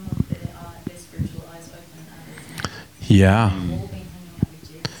some of their spiritual eyes open and others not? Yeah. All been hanging out with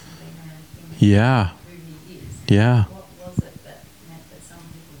Jesus and being around him. Yeah. Who he is. Yeah. What was it that meant that some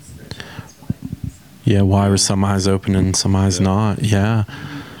people's spiritual eyes were open and some? Yeah. Why were some eyes open and some eyes not? Yeah.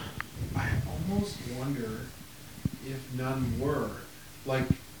 I almost wonder if none were. Like,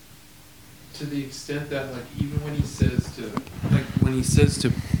 to the extent that, like, even when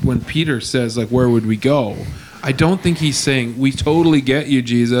when Peter says, like, where would we go? I don't think he's saying, we totally get you,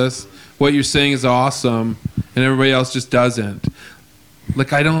 Jesus. What you're saying is awesome, and everybody else just doesn't.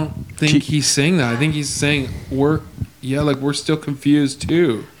 Like, I don't think he's saying that. I think he's saying, we're still confused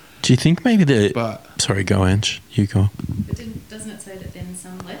too. Do you think maybe sorry, go, Ange. You go. But doesn't it say that then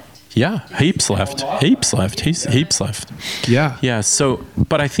some left? Yeah, heaps left. Heaps left. Heaps left. Yeah. Yeah. So,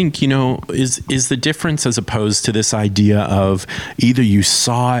 but I think, is the difference as opposed to this idea of either you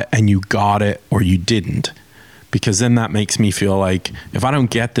saw it and you got it or you didn't. Because then that makes me feel like if I don't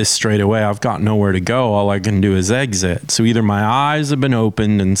get this straight away, I've got nowhere to go. All I can do is exit. So either my eyes have been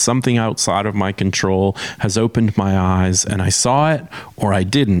opened and something outside of my control has opened my eyes and I saw it, or I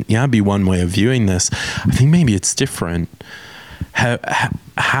didn't. Yeah, that'd be one way of viewing this. I think maybe it's different.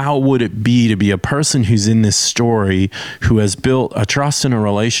 How would it be to be a person who's in this story, who has built a trust and a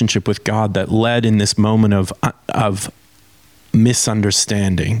relationship with God that led in this moment of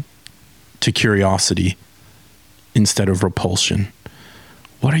misunderstanding to curiosity instead of repulsion?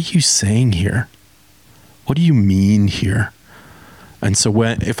 What are you saying here? What do you mean here? And so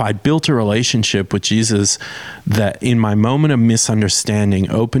if I built a relationship with Jesus that in my moment of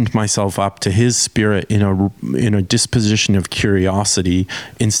misunderstanding opened myself up to his Spirit in a disposition of curiosity,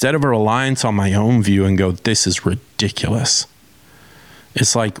 instead of a reliance on my own view and go, this is ridiculous.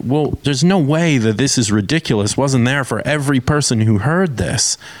 It's like, well, there's no way that this is ridiculous. Wasn't there for every person who heard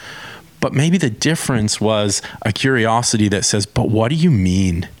this. But maybe the difference was a curiosity that says, but what do you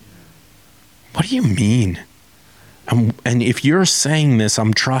mean? What do you mean? And if you're saying this,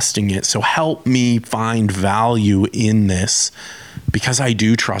 I'm trusting it. So help me find value in this, because I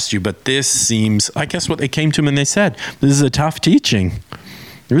do trust you. But this seems, I guess what they came to him and they said, this is a tough teaching.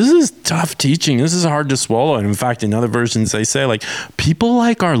 This is tough teaching. This is hard to swallow. And in fact, in other versions, they say, like, people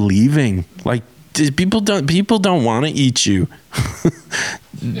like are leaving. Like, people don't want to eat you.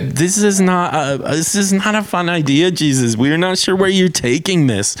 This is not a fun idea, Jesus. We're not sure where you're taking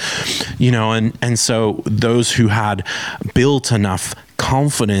this, and so those who had built enough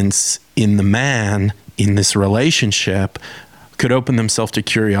confidence in the man in this relationship could open themselves to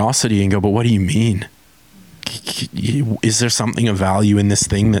curiosity and go, but what do you mean? Is there something of value in this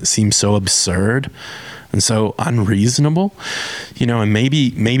thing that seems so absurd? and so unreasonable, and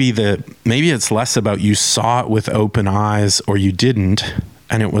maybe it's less about you saw it with open eyes or you didn't.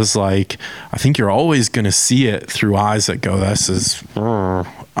 And it was like, I think you're always going to see it through eyes that go, that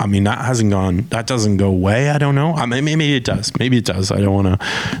doesn't go away. I don't know. Maybe it does. Maybe it does. I don't want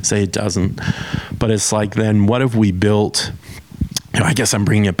to say it doesn't. But it's like, then what have we built? I guess I'm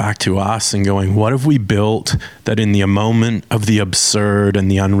bringing it back to us and going, what have we built that in the moment of the absurd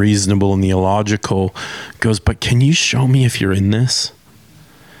and the unreasonable and the illogical goes, but can you show me if you're in this?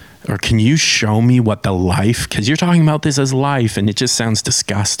 Or can you show me what the life, because you're talking about this as life and it just sounds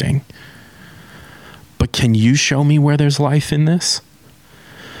disgusting. But can you show me where there's life in this?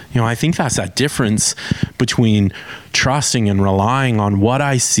 I think that's that difference between trusting and relying on what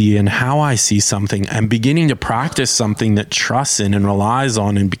I see and how I see something, and beginning to practice something that trusts in and relies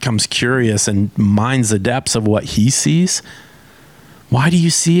on and becomes curious and mines the depths of what he sees. Why do you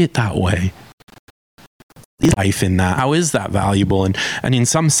see it that way? Life in that, how is that valuable? And in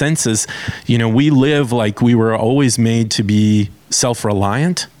some senses, we live like we were always made to be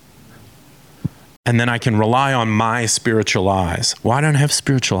self-reliant, and then I can rely on my spiritual eyes. Why don't I have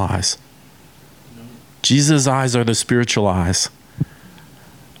spiritual eyes? Jesus' eyes are the spiritual eyes,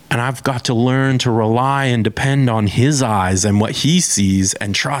 and I've got to learn to rely and depend on his eyes and what he sees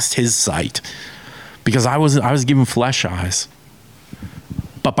and trust his sight, because I was given flesh eyes.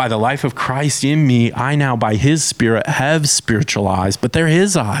 But by the life of Christ in me, I now by his Spirit have spiritual eyes, but they're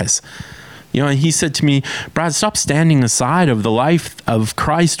his eyes. And he said to me, Brad, stop standing aside of the life of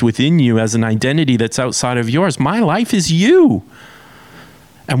Christ within you as an identity that's outside of yours. My life is you.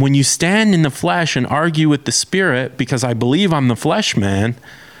 And when you stand in the flesh and argue with the Spirit, because I believe I'm the flesh man,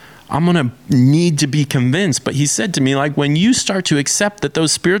 I'm going to need to be convinced. But he said to me, like, when you start to accept that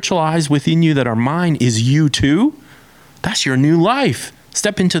those spiritual eyes within you that are mine is you too, that's your new life.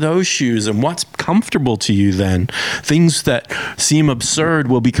 Step into those shoes, and what's comfortable to you then? Things that seem absurd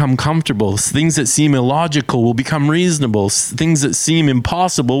will become comfortable. Things that seem illogical will become reasonable. Things that seem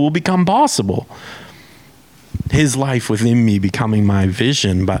impossible will become possible. His life within me becoming my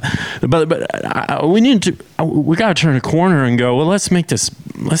vision. But we got to turn a corner and go, well, let's make this,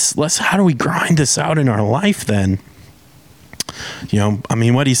 how do we grind this out in our life then?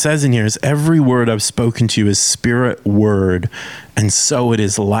 What he says in here is, every word I've spoken to you is spirit word, and so it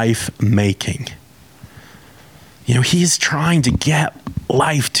is life making. He's trying to get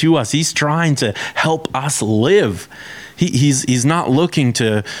life to us. He's trying to help us live. He's not looking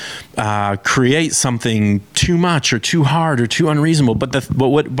to create something too much or too hard or too unreasonable. But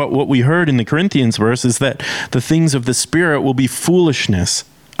what we heard in the Corinthians verse is that the things of the Spirit will be foolishness,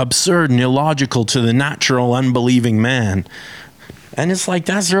 absurd and illogical to the natural unbelieving man. And it's like,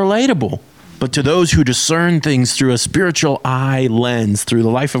 that's relatable. But to those who discern things through a spiritual eye lens, through the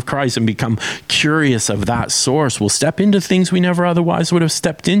life of Christ, and become curious of that source, will step into things we never otherwise would have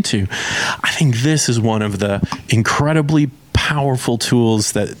stepped into. I think this is one of the incredibly powerful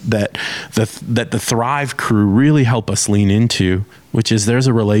tools that the Thrive crew really help us lean into, which is there's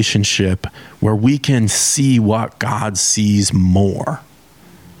a relationship where we can see what God sees more.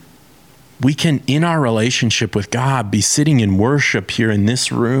 We can, in our relationship with God, be sitting in worship here in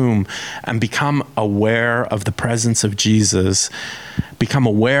this room and become aware of the presence of Jesus, become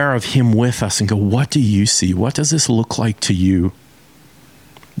aware of him with us and go, what do you see? What does this look like to you?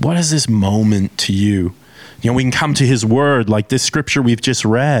 What is this moment to you? We can come to his word like this scripture we've just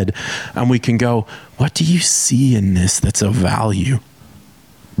read, and we can go, what do you see in this that's of value?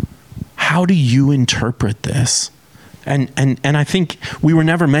 How do you interpret this? And I think we were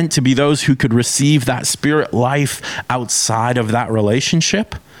never meant to be those who could receive that spirit life outside of that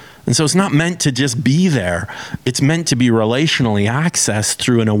relationship. And so it's not meant to just be there. It's meant to be relationally accessed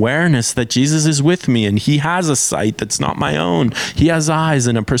through an awareness that Jesus is with me, and he has a sight that's not my own. He has eyes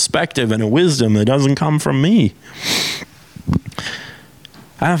and a perspective and a wisdom that doesn't come from me.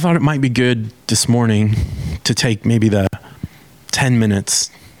 I thought it might be good this morning to take maybe the 10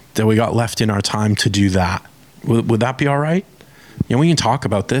 minutes that we got left in our time to do that. Would that be all right? We can talk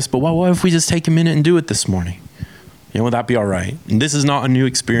about this, but what if we just take a minute and do it this morning? Would that be all right? And this is not a new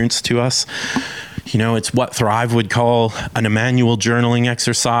experience to us. It's what Thrive would call an Emmanuel journaling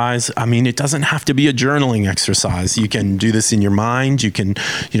exercise. It doesn't have to be a journaling exercise. You can do this in your mind. You can,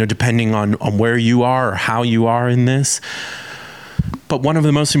 depending on where you are or how you are in this. But one of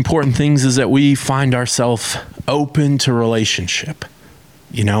the most important things is that we find ourselves open to relationship.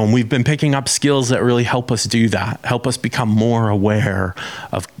 And we've been picking up skills that really help us do that, help us become more aware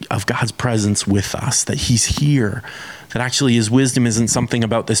of God's presence with us, that he's here, that actually his wisdom isn't something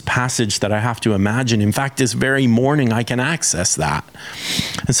about this passage that I have to imagine. In fact, this very morning I can access that.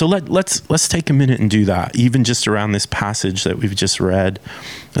 And so let's take a minute and do that, even just around this passage that we've just read.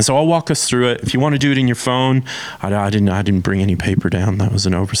 And so I'll walk us through it. If you want to do it in your phone, I didn't bring any paper down. That was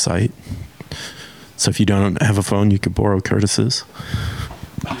an oversight. So if you don't have a phone, you could borrow Curtis's.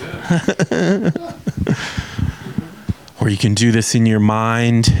 Or you can do this in your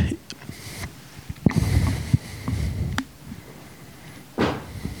mind.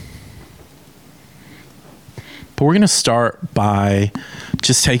 But we're going to start by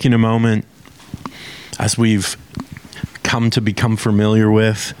just taking a moment, as we've come to become familiar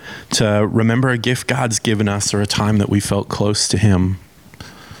with, to remember a gift God's given us or a time that we felt close to him.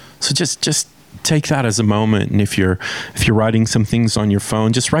 So just take that as a moment, and if you're writing some things on your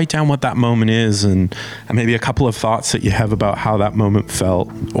phone, just write down what that moment is, and maybe a couple of thoughts that you have about how that moment felt,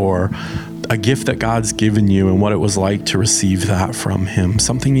 or a gift that God's given you and what it was like to receive that from him,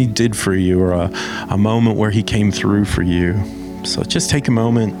 something he did for you, or a moment where he came through for you. So just take a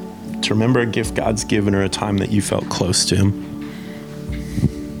moment to remember a gift God's given or a time that you felt close to him.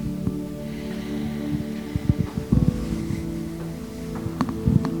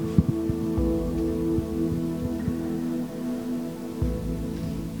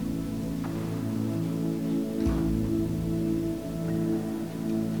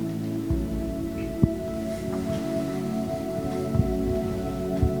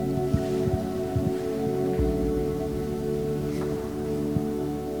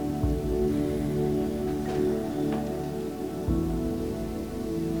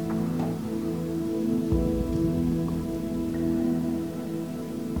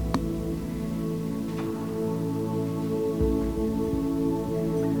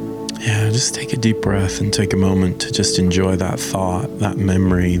 Just take a deep breath and take a moment to just enjoy that thought, that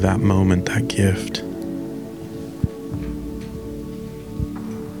memory, that moment, that gift.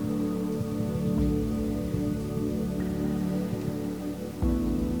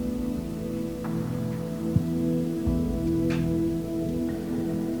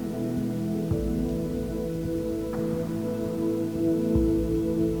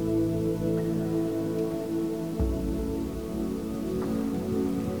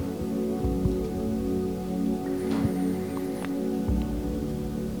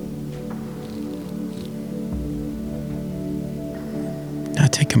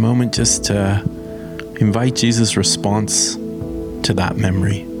 Take a moment just to invite Jesus' response to that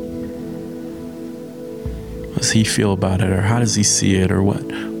memory. What does he feel about it, or how does he see it, or what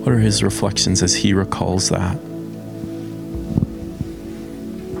are his reflections as he recalls that?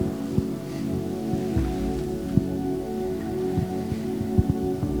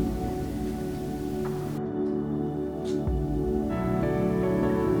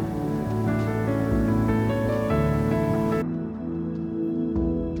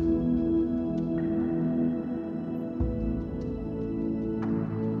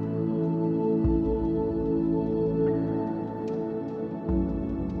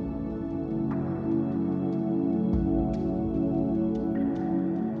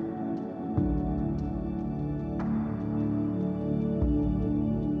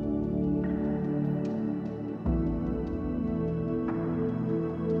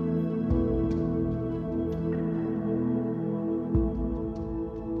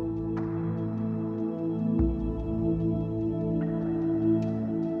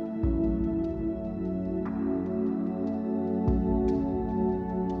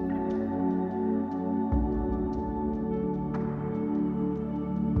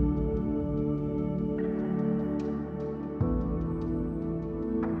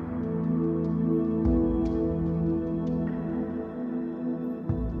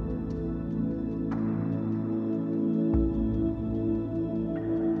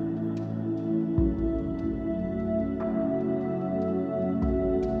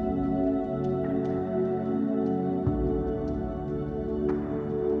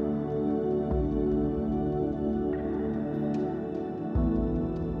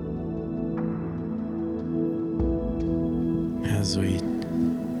 As we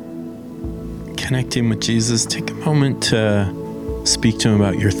connect in with Jesus, take a moment to speak to him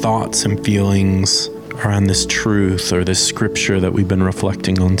about your thoughts and feelings around this truth or this scripture that we've been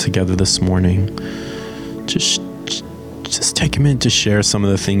reflecting on together this morning. Just take a minute to share some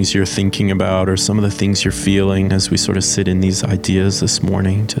of the things you're thinking about or some of the things you're feeling as we sort of sit in these ideas this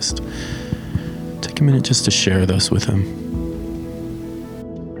morning. Just take a minute just to share those with him.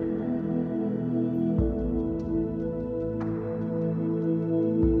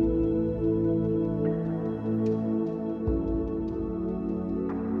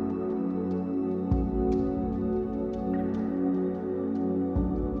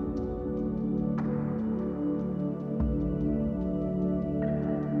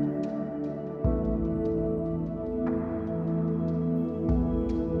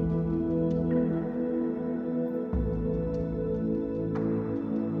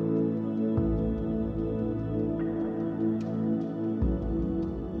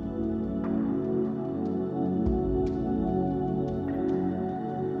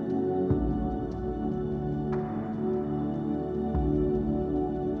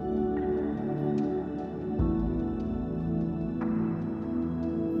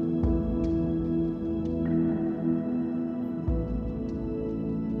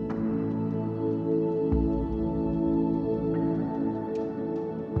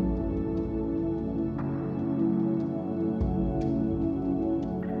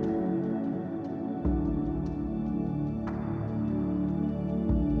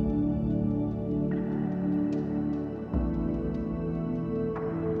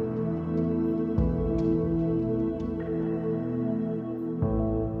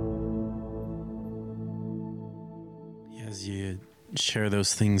 share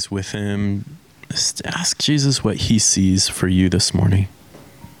those things with him. Just ask Jesus what he sees for you this morning.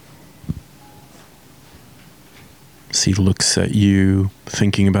 As he looks at you,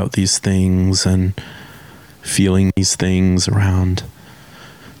 thinking about these things and feeling these things around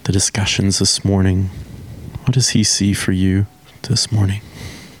the discussions this morning. What does he see for you this morning?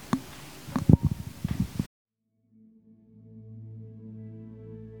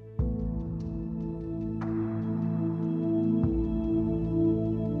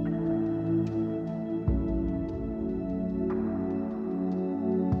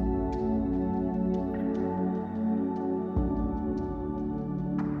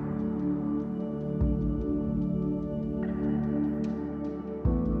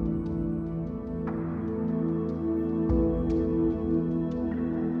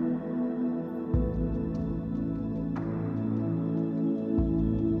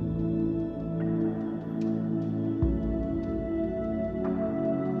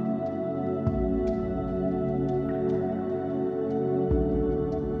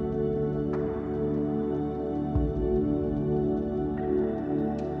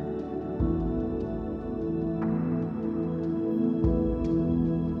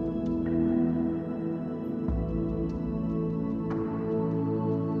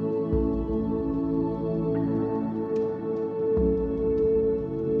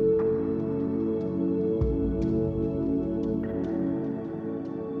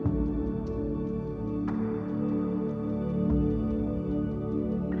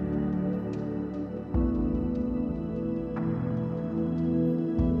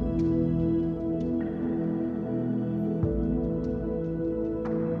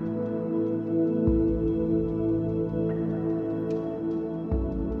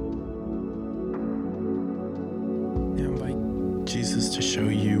 Jesus to show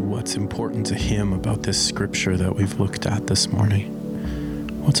you what's important to him about this scripture that we've looked at this morning.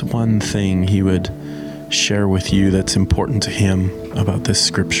 What's one thing he would share with you that's important to him about this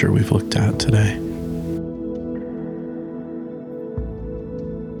scripture we've looked at today?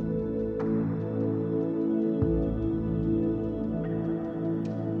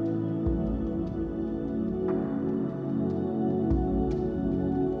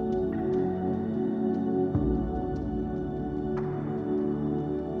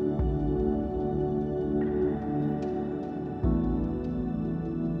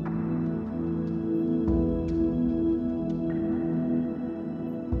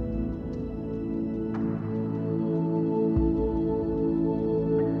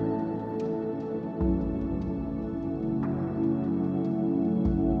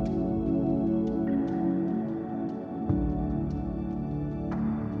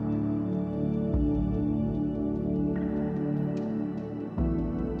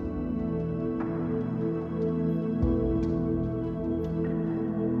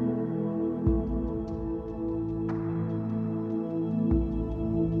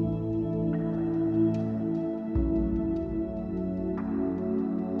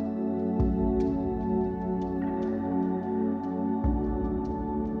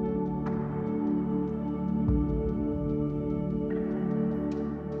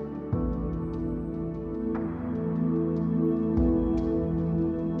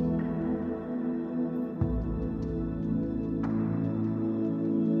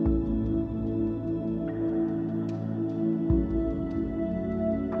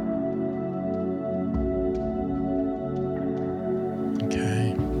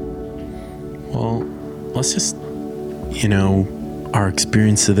 Well, let's just, our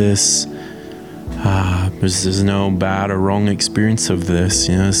experience of this, there's no bad or wrong experience of this.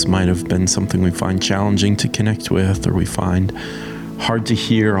 This might have been something we find challenging to connect with, or we find hard to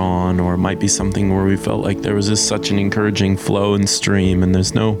hear on, or it might be something where we felt like there was just such an encouraging flow and stream, and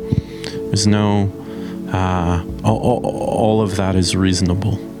there's no, all of that is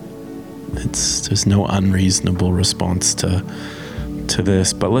reasonable. There's no unreasonable response to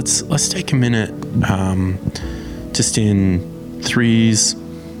this, but let's take a minute, just in threes,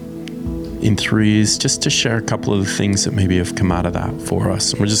 just to share a couple of the things that maybe have come out of that for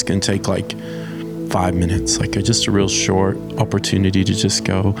us. And we're just going to take like 5 minutes, just a real short opportunity to just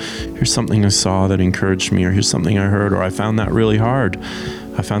go, here's something I saw that encouraged me, or here's something I heard, or I found that really hard.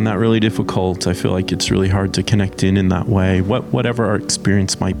 I found that really difficult. I feel like it's really hard to connect in that way, whatever our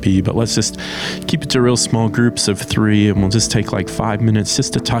experience might be. But let's just keep it to real small groups of 3, and we'll just take like 5 minutes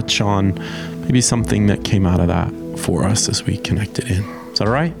just to touch on maybe something that came out of that for us as we connected in. Is that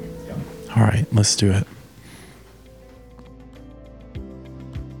all right? Yeah. All right, let's do it.